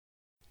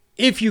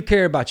if you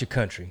care about your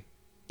country,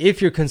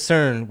 if you're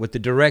concerned with the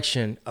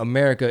direction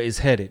America is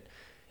headed,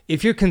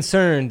 if you're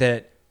concerned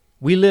that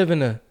we live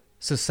in a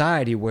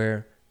society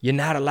where you're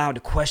not allowed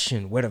to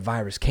question where the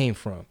virus came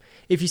from,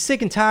 if you're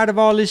sick and tired of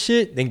all this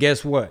shit, then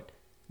guess what?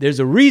 There's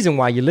a reason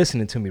why you're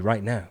listening to me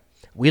right now.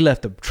 We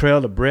left a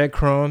trail of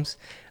breadcrumbs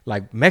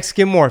like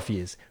Mexican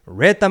Morpheus.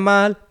 Red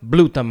tamal,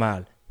 blue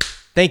tamal.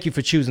 Thank you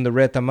for choosing the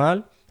red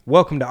tamal.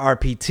 Welcome to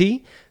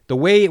RPT. The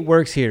way it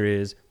works here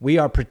is we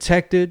are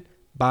protected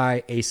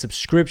by a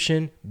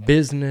subscription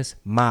business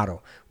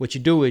model. What you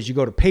do is you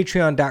go to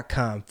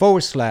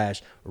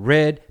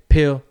patreon.com/red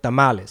pill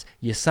tamales.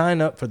 You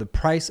sign up for the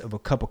price of a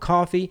cup of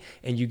coffee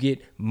and you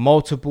get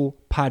multiple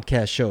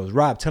podcast shows.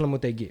 Rob, tell them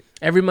what they get.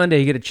 Every Monday,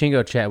 you get a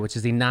Chingo Chat, which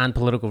is the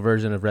non-political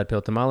version of Red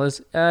Pill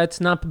Tamales.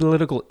 It's not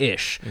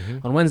political-ish.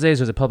 On Wednesdays,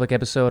 there's a public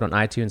episode on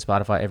iTunes,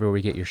 Spotify, everywhere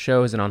we get your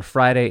shows. And on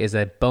Friday is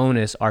a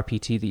bonus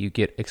RPT that you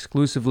get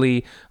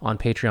exclusively on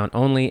Patreon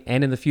only.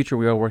 And in the future,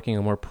 we are working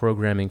on more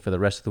programming for the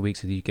rest of the week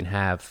so that you can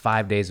have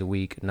 5 days a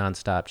week,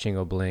 nonstop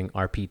Chingo Bling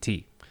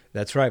RPT.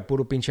 That's right,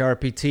 Puro Pinche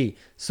RPT.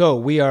 So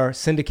we are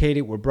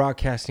syndicated. We're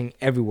broadcasting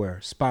everywhere.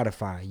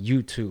 Spotify,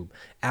 YouTube,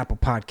 Apple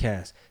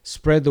Podcasts.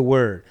 Spread the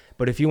word.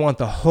 But if you want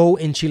the whole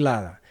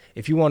enchilada,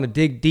 if you want to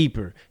dig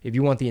deeper, if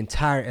you want the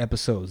entire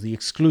episodes, the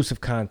exclusive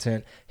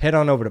content, head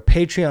on over to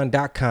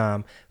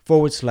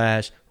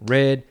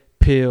patreon.com/red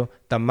pill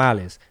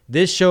tamales.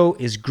 This show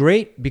is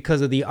great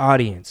because of the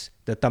audience,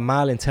 the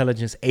Tamal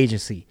Intelligence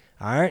Agency.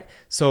 All right?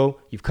 So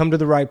you've come to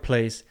the right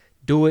place.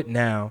 Do it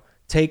now.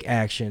 Take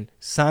action.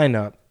 Sign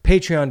up.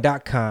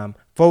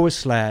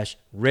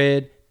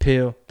 Patreon.com/red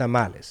pill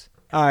tamales.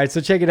 All right,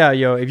 so check it out,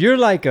 yo. If you're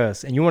like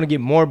us and you want to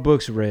get more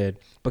books read,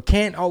 but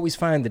can't always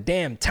find the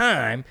damn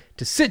time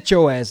to sit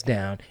your ass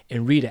down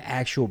and read an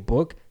actual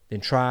book,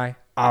 then try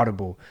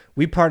Audible.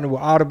 We partner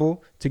with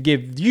Audible to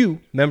give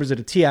you, members of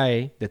the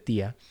TIA, the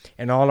TIA,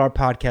 and all our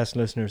podcast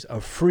listeners, a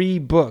free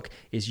book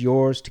is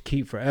yours to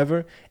keep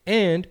forever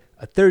and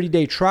a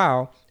 30-day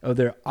trial of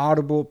their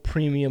Audible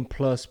Premium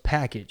Plus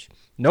package.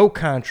 No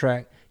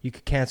contract. You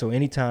can cancel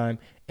anytime,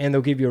 and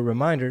they'll give you a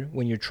reminder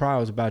when your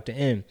trial is about to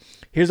end.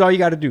 Here's all you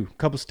got to do. A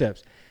couple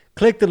steps.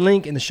 Click the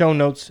link in the show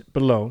notes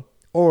below,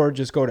 or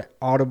just go to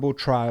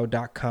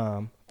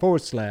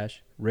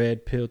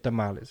audibletrial.com/red pill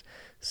tamales.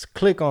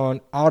 Click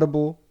on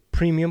Audible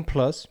Premium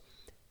Plus,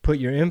 put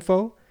your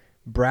info,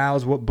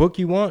 browse what book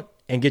you want,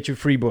 and get your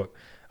free book.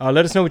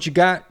 Let us know what you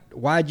got.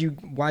 Why'd you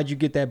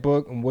get that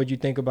book, and what'd you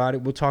think about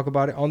it? We'll talk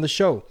about it on the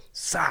show.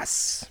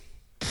 Sas.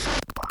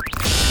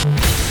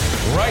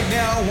 Right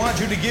now, I want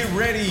you to get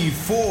ready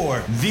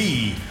for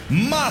the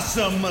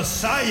Masa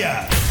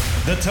Messiah,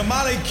 the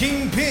Tamale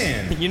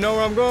Kingpin. You know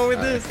where I'm going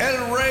with this?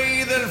 El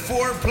Rey del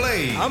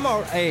Foreplay. I'm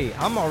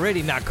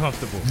already not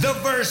comfortable. The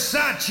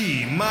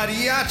Versace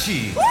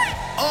Mariachi. What?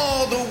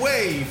 All the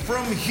way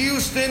from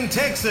Houston,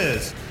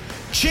 Texas.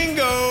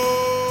 Chingo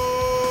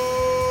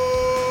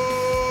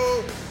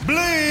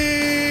Bling.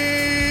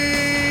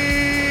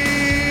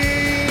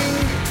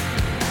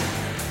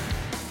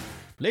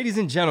 Ladies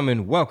and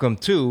gentlemen, welcome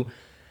to...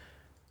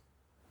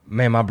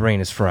 Man, my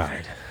brain is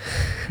fried.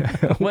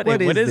 What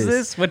is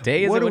this? What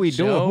day is it? What are we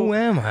show? doing? Who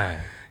am I?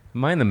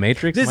 Am I in the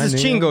Matrix? This is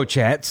Chingo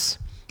Chats.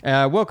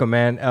 Welcome,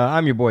 man.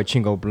 I'm your boy,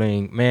 Chingo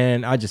Bling.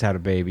 Man, I just had a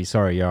baby.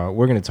 Sorry, y'all.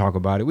 We're going to talk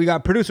about it. We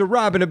got producer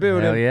Rob in the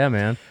building. Hell yeah,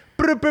 man.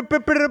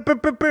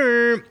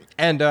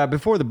 And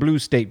before the blue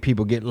state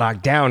people get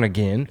locked down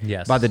again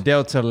by the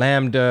Delta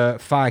Lambda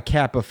Phi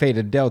Kappa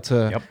Theta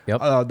Delta,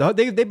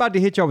 they about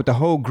to hit y'all with the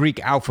whole Greek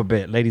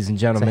alphabet, ladies and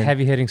gentlemen. It's a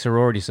heavy-hitting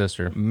sorority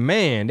sister.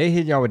 Man, they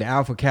hit y'all with the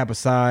Alpha Kappa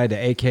Psi, the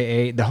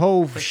AKA, the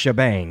whole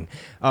shebang.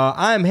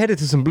 I'm headed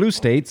to some blue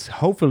states.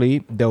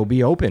 Hopefully, they'll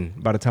be open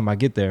by the time I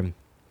get there.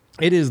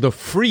 It is the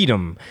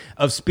Freedom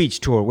of Speech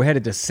Tour. We're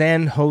headed to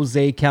San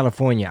Jose,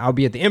 California. I'll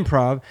be at the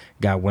Improv,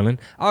 God willing,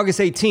 August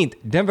 18th,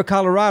 Denver,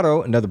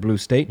 Colorado, another blue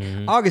state,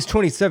 August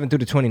 27th through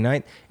the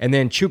 29th, and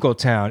then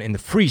Chucotown in the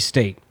Free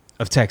State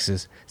of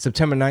Texas,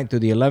 September 9th through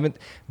the 11th.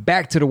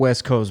 Back to the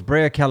West Coast,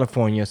 Brea,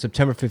 California,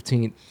 September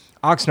 15th,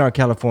 Oxnard,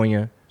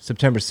 California,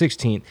 September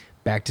 16th,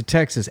 back to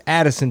Texas,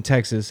 Addison,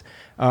 Texas,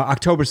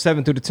 October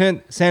 7th through the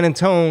 10th, San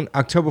Antonio,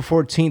 October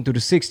 14th through the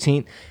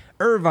 16th,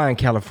 Irvine,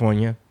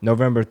 California,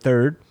 November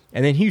 3rd,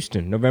 and then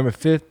Houston, November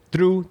 5th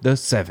through the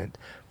 7th.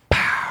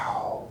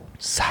 Pow!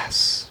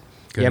 Sass.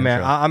 Good yeah, man,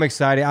 intro. I'm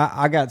excited.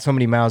 I got so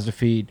many mouths to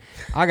feed.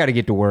 I got to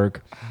get to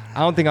work. I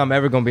don't think I'm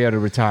ever going to be able to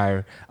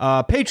retire.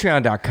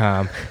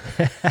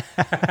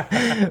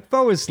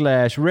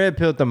 Patreon.com/red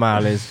pill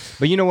tamales.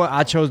 But you know what?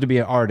 I chose to be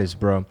an artist,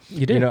 bro.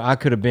 You did. You know, I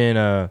could have been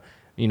I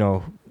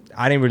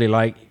didn't really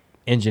like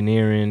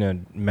engineering or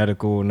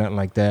medical, nothing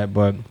like that,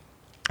 but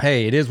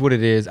hey, it is what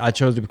it is. I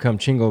chose to become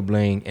Chingo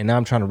Bling, and now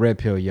I'm trying to red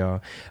pill y'all.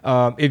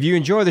 If you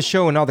enjoy the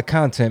show and all the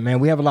content, man,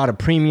 we have a lot of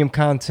premium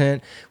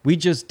content. We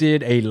just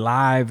did a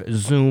live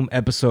Zoom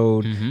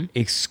episode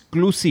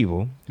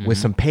exclusivo with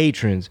some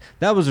patrons.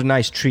 That was a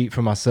nice treat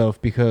for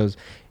myself because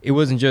it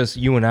wasn't just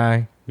you and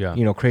I,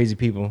 crazy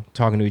people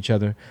talking to each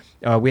other.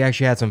 We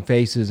actually had some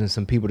faces and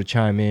some people to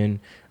chime in.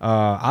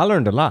 I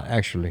learned a lot,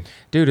 actually.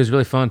 Dude, it was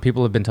really fun.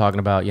 People have been talking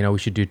about, we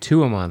should do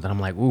 2 a month. And I'm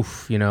like,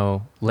 oof,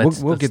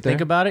 let's get there.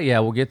 think about it. Yeah,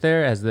 we'll get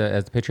there as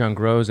the Patreon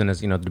grows and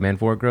as, the demand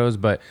for it grows.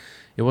 But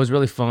it was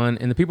really fun.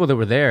 And the people that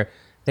were there,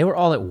 they were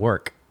all at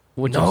work.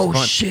 Which was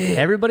fun. Shit.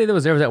 Everybody that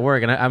was there was at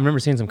work. And I remember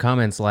seeing some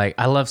comments like,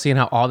 I love seeing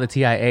how all the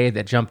TIA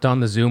that jumped on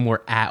the Zoom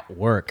were at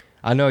work.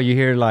 I know you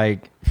hear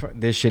like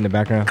this shit in the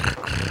background.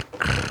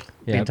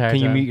 Yeah. entire Can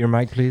you time. mute your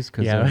mic, please?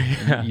 Because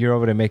Yeah. you're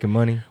over there making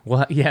money.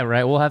 Well, yeah,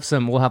 right. We'll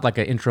have like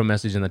an intro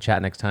message in the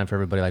chat next time for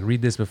everybody. Like,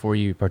 read this before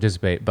you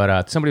participate.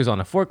 But somebody was on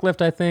a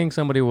forklift, I think.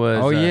 Somebody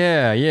was. Oh,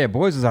 yeah.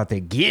 Boys was out there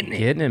getting it.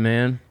 Getting it,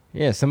 man.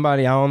 Yeah,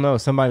 somebody, I don't know.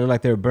 Somebody looked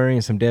like they were burying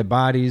some dead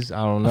bodies.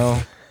 I don't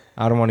know.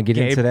 I don't want to get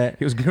into that.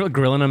 He was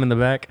grilling them in the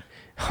back.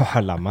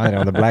 Oh, la madre,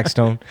 on the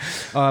Blackstone.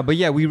 But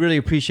yeah, we really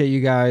appreciate you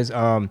guys.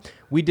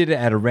 We did it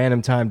at a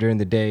random time during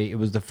the day. It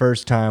was the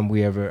first time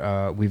we've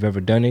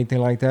ever done anything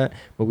like that.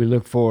 But we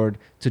look forward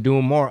to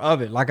doing more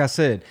of it. Like I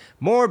said,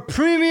 more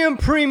premium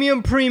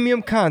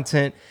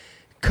content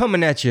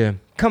coming at you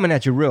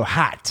real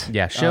hot.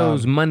 Yeah,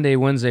 shows Monday,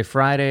 Wednesday,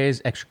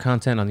 Fridays. Extra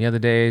content on the other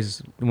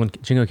days. When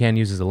Chingo Can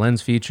uses the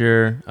lens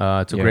feature,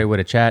 it's a great way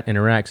to chat,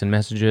 interact, send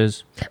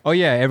messages. Oh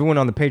yeah, everyone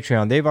on the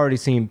Patreon, they've already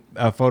seen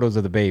photos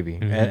of the baby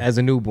as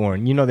a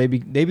newborn. They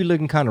be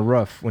looking kind of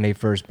rough when they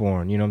first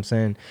born. You know what I'm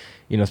saying?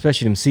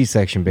 Especially them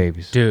C-section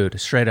babies. Dude,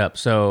 straight up.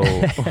 So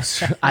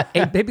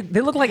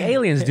they look like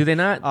aliens, do they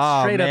not?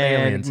 Oh, Straight up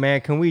aliens.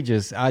 Man,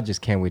 I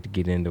just can't wait to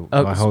get into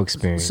my whole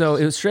experience. So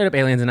it was straight up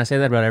aliens, and I say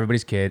that about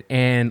everybody's kid.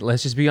 And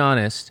let's just be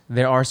honest,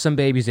 there are some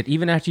babies that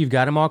even after you've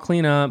got them all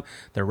clean up,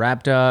 they're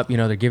wrapped up,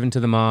 they're given to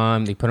the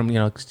mom, they put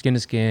them, skin to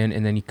skin,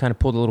 and then you kind of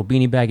pull the little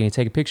beanie bag and you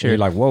take a picture. You're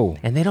like, whoa.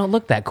 And they don't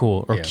look that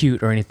cool or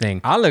cute or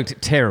anything. I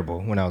looked terrible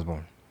when I was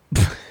born.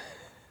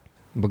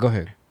 But go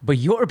ahead. But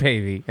your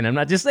baby, and I'm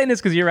not just saying this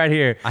because you're right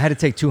here. I had to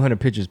take 200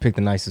 pictures, pick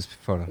the nicest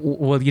photo.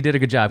 Well, you did a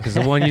good job because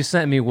the one you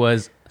sent me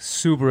was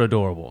super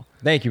adorable.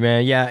 Thank you,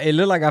 man. Yeah, it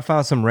looked like I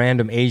found some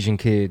random Asian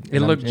kid. It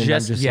looked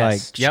yes.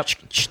 like, yep.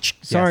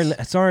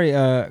 Sorry,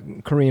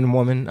 Korean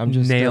woman. I'm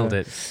just nailed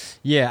it.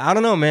 Yeah, I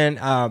don't know,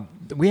 man.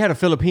 We had a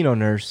Filipino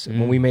nurse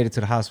when we made it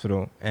to the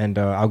hospital, and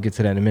I'll get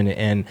to that in a minute.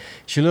 And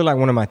she looked like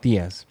one of my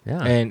tias.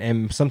 Yeah.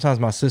 And sometimes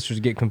my sisters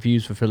get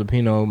confused for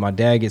Filipino. My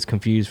dad gets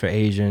confused for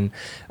Asian.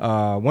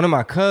 One of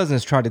my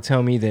cousins tried to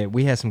tell me that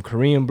we had some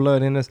Korean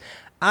blood in us.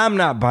 I'm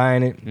not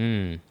buying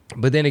it.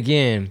 But then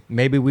again,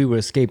 maybe we were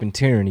escaping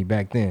tyranny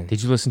back then.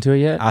 Did you listen to it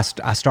yet?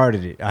 I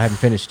started it. I haven't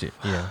finished it.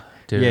 Yeah.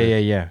 Dude.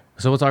 Yeah.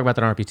 So we'll talk about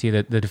that on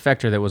RPT. The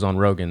defector that was on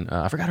Rogan.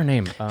 I forgot her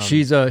name.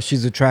 She's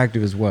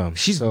attractive as well.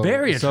 She's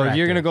very So attractive.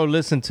 you're gonna go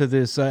listen to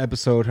this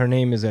episode. Her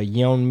name is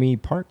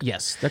Yeonmi Park.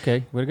 Yes.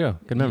 Okay. Way to go.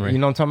 Good memory. You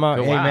know what I'm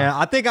talking about? Wow. Hey man,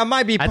 I think I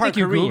might be part I think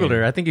you Korean. Googled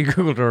her. I think you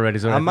Googled her already.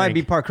 So I might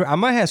be part. I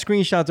might have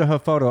screenshots of her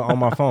photo on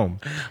my phone.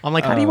 I'm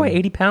like, how do you weigh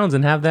 80 pounds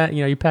and have that?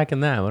 You're packing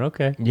that one.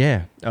 Okay.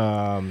 Yeah.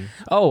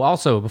 Oh,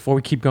 also, before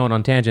we keep going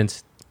on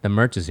tangents, the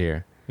merch is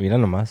here. Mira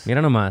nomás.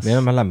 Mira nomás.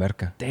 Mira nomás la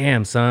merca.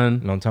 Damn, son. You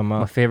know what I'm talking My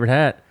about? favorite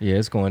hat. Yeah,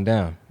 it's going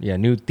down. Yeah,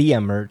 new Thea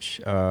merch.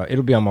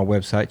 It'll be on my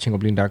website,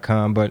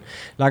 chingobling.com. But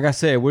like I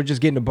said, we're just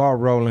getting the ball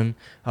rolling.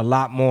 A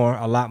lot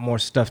more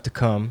stuff to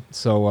come.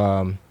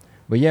 So,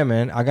 but yeah,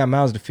 man, I got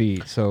mouths to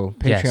feed. So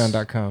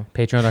patreon.com.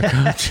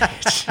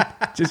 Patreon.com.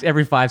 Just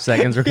every 5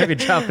 seconds, we're going to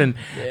be dropping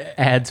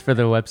ads for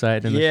the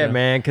website. And the Yeah, show.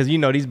 man, because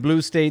these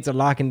blue states are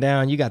locking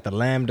down. You got the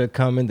Lambda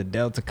coming, the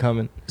Delta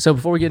coming. So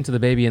before we get into the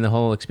baby and the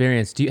whole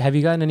experience, have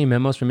you gotten any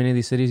memos from any of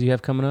these cities you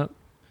have coming up?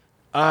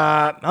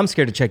 I'm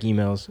scared to check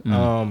emails.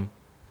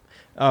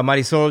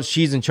 Marisol,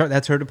 she's in charge.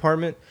 That's her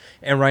department,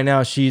 and right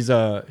now she's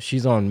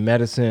on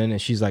medicine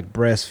and she's like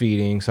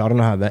breastfeeding. So I don't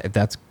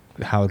know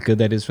how good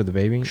that is for the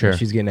baby. Sure.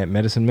 She's getting that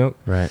medicine milk.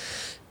 Right.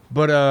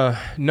 But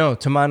no,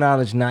 to my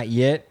knowledge, not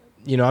yet.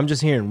 I'm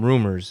just hearing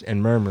rumors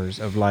and murmurs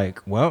of like,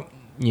 well,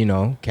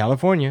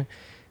 California,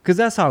 because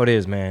that's how it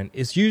is, man.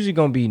 It's usually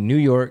gonna be New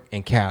York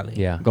and Cali.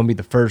 Yeah. Gonna be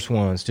the first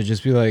ones to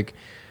just be like,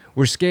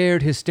 we're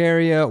scared,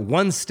 hysteria.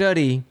 One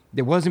study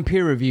that wasn't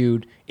peer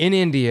reviewed in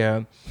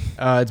India,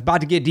 it's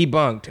about to get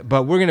debunked,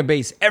 but we're gonna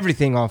base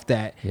everything off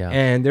that. Yeah.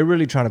 And they're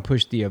really trying to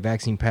push the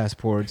vaccine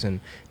passports,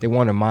 and they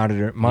want to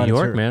monitor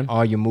York, man.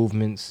 all your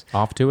movements.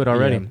 Off to it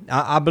already.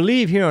 Yeah. I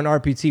believe here on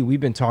RPT we've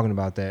been talking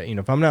about that.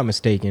 If I'm not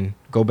mistaken,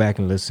 go back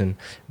and listen.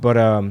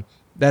 But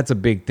that's a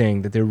big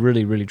thing that they're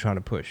really, really trying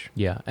to push.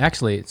 Yeah.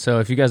 Actually, so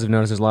if you guys have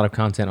noticed, there's a lot of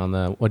content on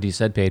the What Do You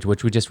Said page,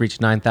 which we just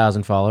reached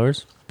 9,000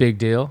 followers. Big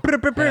deal.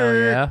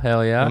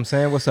 Hell yeah. I'm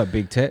saying, what's up,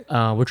 Big Tet?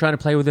 We're trying to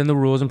play within the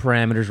rules and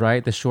parameters,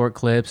 right? The short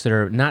clips that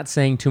are not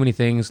saying too many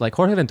things. Like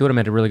Jorge Ventura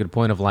made a really good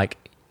point of like,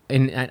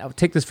 and I'll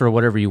take this for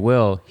whatever you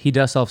will, he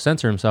does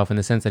self-censor himself in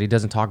the sense that he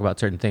doesn't talk about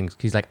certain things.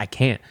 He's like, I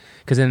can't.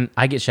 Because then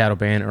I get shadow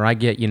banned or I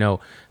get,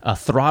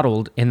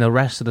 throttled in the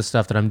rest of the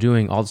stuff that I'm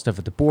doing, all the stuff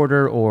at the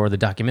border or the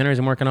documentaries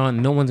I'm working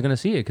on. No one's going to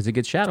see it because it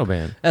gets shadow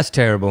banned. That's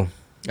terrible.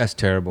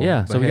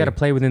 Yeah, So we got to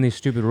play within these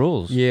stupid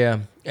rules. Yeah,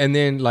 and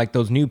then like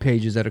those new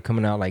pages that are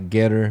coming out, like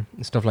Getter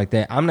and stuff like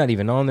that. I'm not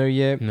even on there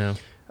yet. No.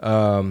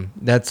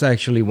 That's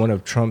actually one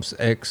of Trump's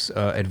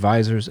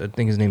ex-advisors. I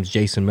think his name's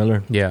Jason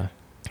Miller. Yeah.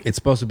 It's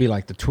supposed to be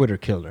like the Twitter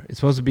killer. It's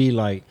supposed to be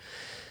like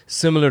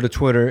similar to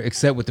Twitter,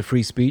 except with the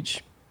free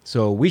speech.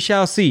 So we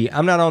shall see.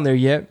 I'm not on there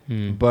yet,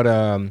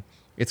 but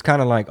it's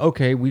kind of like,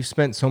 okay, we've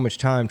spent so much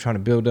time trying to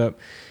build up,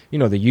 the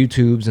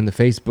YouTubes and the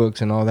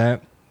Facebooks and all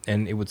that,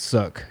 and it would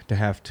suck to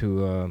have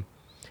to,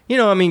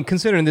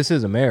 considering this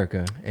is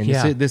America and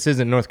this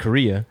isn't North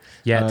Korea.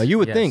 You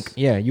would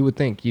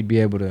think you'd be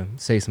able to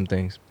say some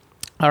things.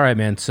 All right,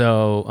 man.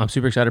 So I'm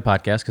super excited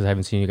podcast because I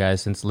haven't seen you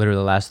guys since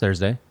literally last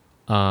Thursday.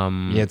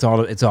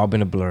 It's all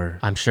been a blur.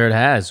 I'm sure it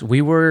has.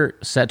 We were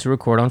set to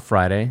record on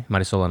Friday.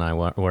 Marisol and I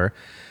were.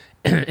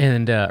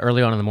 And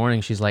early on in the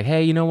morning, she's like,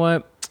 hey, you know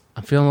what?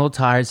 I'm feeling a little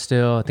tired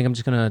still. I think I'm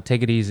just going to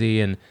take it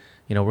easy. And,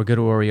 we're good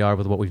where we are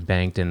with what we've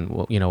banked.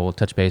 And, we'll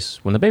touch base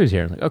when the baby's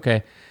here. I'm like,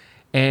 okay.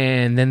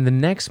 And then the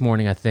next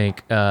morning, I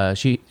think,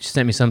 she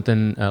sent me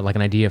something like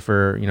an idea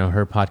for,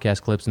 her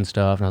podcast clips and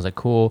stuff. And I was like,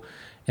 cool.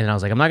 And I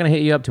was like, I'm not going to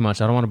hit you up too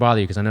much. I don't want to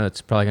bother you because I know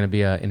it's probably going to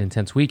be an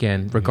intense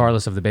weekend,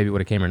 regardless of the baby would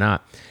have came or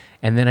not.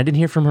 And then I didn't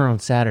hear from her on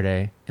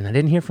Saturday, and I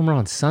didn't hear from her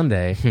on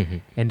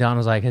Sunday. And Dawn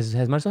was like, has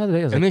Marisol had the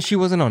baby? And then she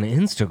wasn't on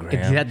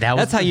Instagram.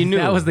 That's how you knew.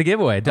 That was the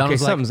giveaway. Dawn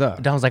was something's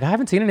up. Dawn was like, I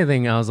haven't seen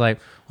anything. I was like,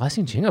 well, I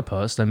seen Jinga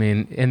post. I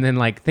mean, and then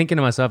like thinking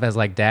to myself as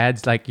like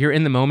dads, like you're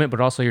in the moment,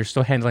 but also you're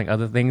still handling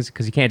other things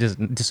because you can't just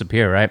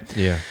disappear, right?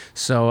 Yeah.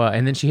 So,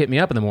 and then she hit me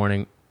up in the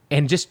morning,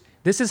 and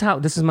this is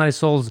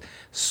Marisol's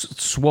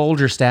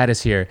soldier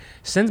status here.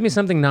 Sends me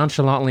something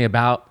nonchalantly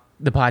about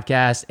the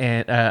podcast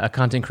and a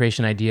content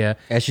creation idea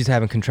as she's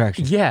having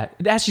contractions. Yeah,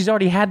 as she's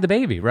already had the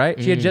baby, right?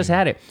 She had just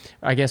had it.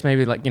 I guess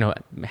maybe like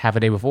half a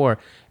day before,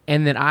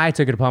 and then I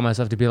took it upon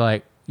myself to be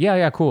like,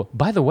 yeah, cool.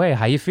 By the way,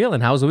 how you feeling?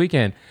 How was the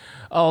weekend?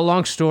 Oh,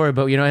 long story,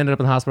 but ended up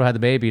in the hospital, had the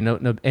baby, no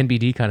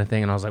NBD kind of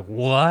thing, and I was like,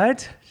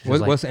 what?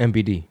 What's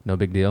MBD? No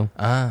big deal.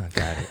 Ah,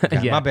 got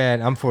it. My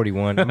bad. I'm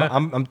 41.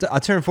 I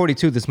turned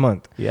 42 this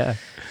month. Yeah,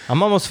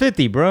 I'm almost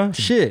 50, bro.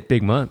 Shit,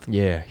 big month.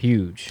 Yeah,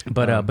 huge.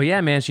 But yeah,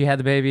 man, she had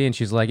the baby, and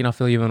she's like, I'll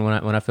feel you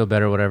when I feel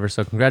better, or whatever.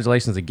 So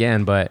congratulations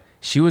again. But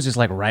she was just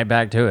like right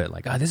back to it,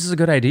 like, this is a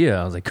good idea.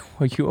 I was like,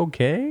 are you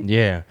okay?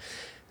 Yeah.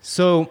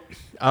 So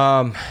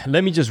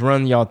let me just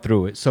run y'all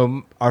through it.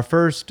 So our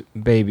first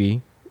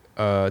baby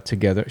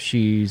together,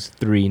 she's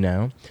 3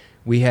 now.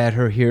 We had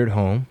her here at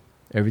home.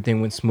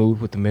 Everything went smooth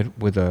with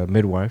a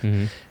midwife.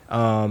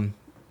 Mm-hmm.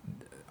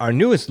 Our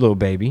newest little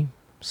baby,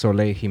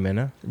 Soleil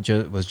Jimena,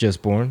 was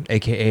just born,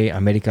 a.k.a.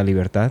 America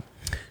Libertad,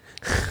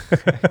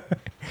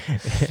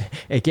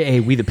 a.k.a.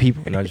 We the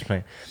People. No, just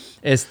playing.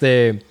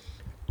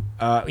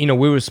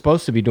 We were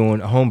supposed to be doing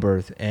a home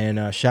birth,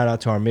 and shout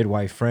out to our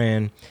midwife,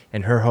 Fran,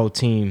 and her whole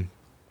team.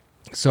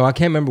 So I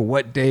can't remember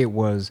what day it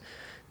was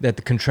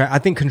that I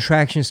think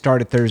contractions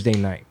started Thursday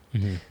night.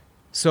 Mm-hmm.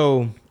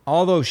 So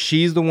although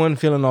she's the one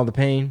feeling all the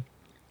pain,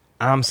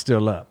 I'm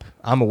still up.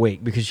 I'm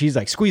awake because she's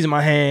like squeezing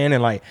my hand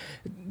and like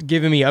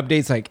giving me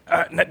updates like,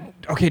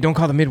 okay, don't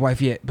call the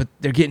midwife yet, but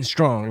they're getting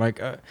strong.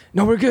 Like,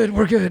 no, we're good. I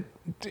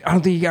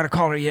don't think you got to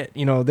call her yet.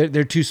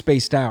 They're too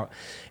spaced out.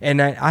 And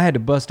I had to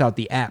bust out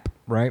the app,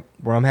 right,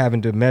 where I'm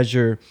having to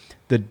measure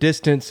the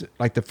distance,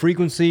 like the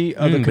frequency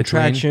of the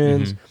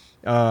contractions,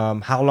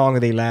 how long are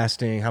they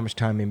lasting, how much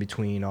time in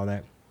between, all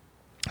that.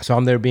 So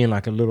I'm there being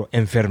like a little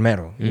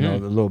enfermero, the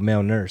little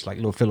male nurse, like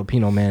little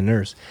Filipino man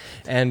nurse.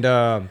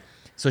 And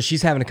so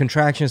she's having a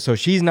contraction, so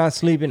she's not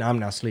sleeping, I'm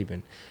not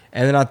sleeping.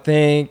 And then I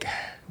think,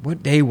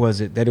 what day was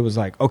it that it was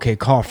like, okay,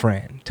 call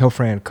Fran. Tell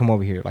Fran, come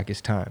over here, like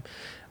it's time.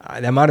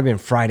 That might have been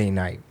Friday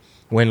night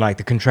when like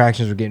the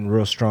contractions were getting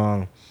real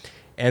strong.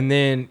 And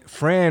then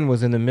Fran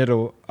was in the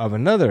middle of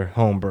another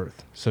home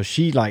birth. So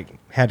she like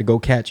had to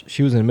go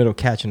she was in the middle of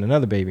catching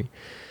another baby.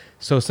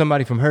 So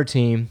somebody from her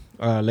team,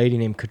 a lady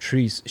named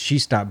Catrice, she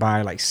stopped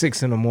by like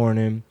 6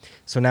 a.m.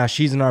 So now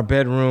she's in our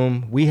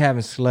bedroom. We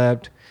haven't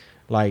slept.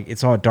 Like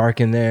it's all dark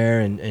in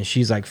there, and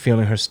she's like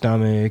feeling her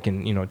stomach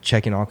and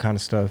checking all kind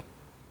of stuff.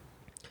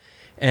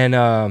 And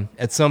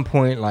at some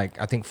point, like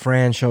I think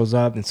Fran shows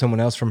up and someone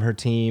else from her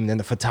team, then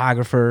the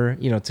photographer,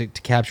 to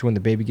capture when the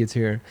baby gets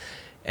here,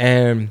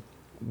 and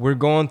we're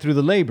going through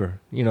the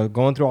labor,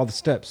 going through all the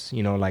steps,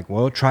 like,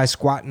 well, try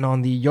squatting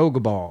on the yoga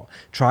ball,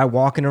 try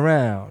walking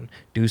around,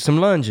 do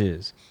some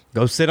lunges,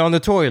 go sit on the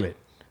toilet.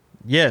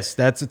 Yes,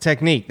 that's a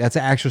technique. That's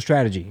an actual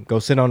strategy. Go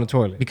sit on the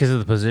toilet. Because of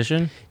the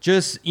position?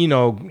 Just,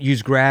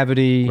 use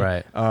gravity.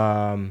 Right.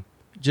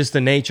 Just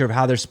the nature of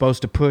how they're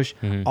supposed to push.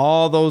 Mm-hmm.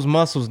 All those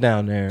muscles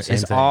down there.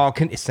 All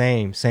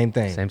same thing. Same.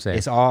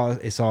 It's all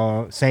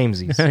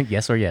samesies.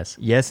 Yes or yes.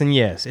 Yes and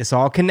yes. It's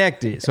all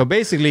connected. So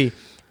basically,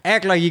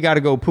 act like you got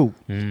to go poop.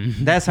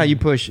 Mm-hmm. That's how you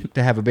push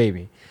to have a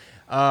baby.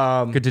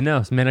 Good to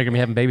know. Men are going to be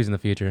having babies in the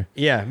future.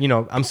 Yeah,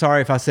 I'm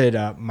sorry if I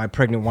said my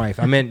pregnant wife.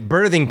 I meant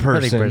birthing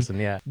person. Birthing person,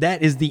 yeah.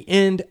 That is the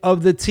end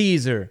of the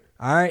teaser.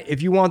 All right?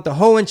 If you want the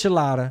whole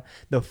enchilada,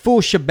 the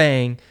full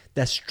shebang,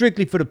 that's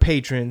strictly for the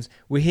patrons.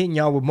 We're hitting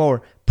y'all with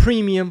more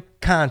premium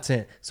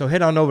content. So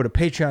head on over to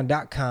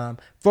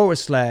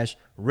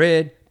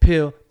patreon.com/Red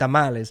Pill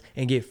Tamales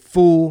and get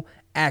full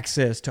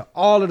access to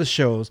all of the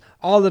shows,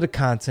 all of the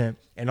content,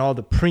 and all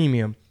the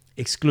premium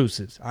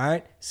exclusives. All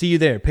right? See you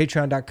there.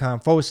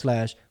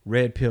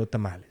 Patreon.com/Red Pill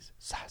Tamales.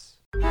 Sas.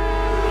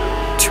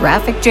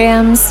 Traffic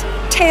jams,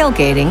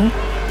 tailgating,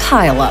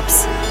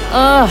 pileups.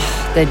 Ugh,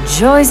 the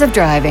joys of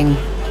driving.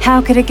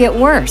 How could it get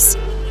worse?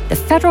 The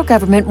federal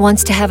government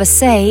wants to have a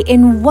say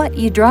in what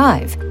you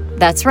drive.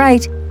 That's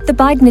right. The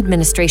Biden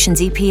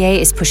administration's EPA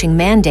is pushing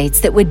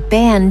mandates that would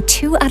ban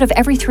 2 out of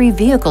every 3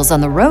 vehicles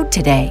on the road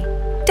today.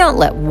 Don't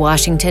let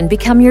Washington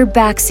become your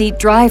backseat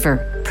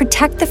driver.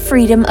 Protect the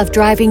freedom of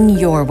driving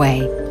your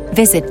way.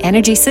 Visit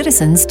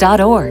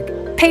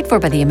EnergyCitizens.org. Paid for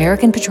by the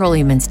American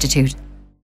Petroleum Institute.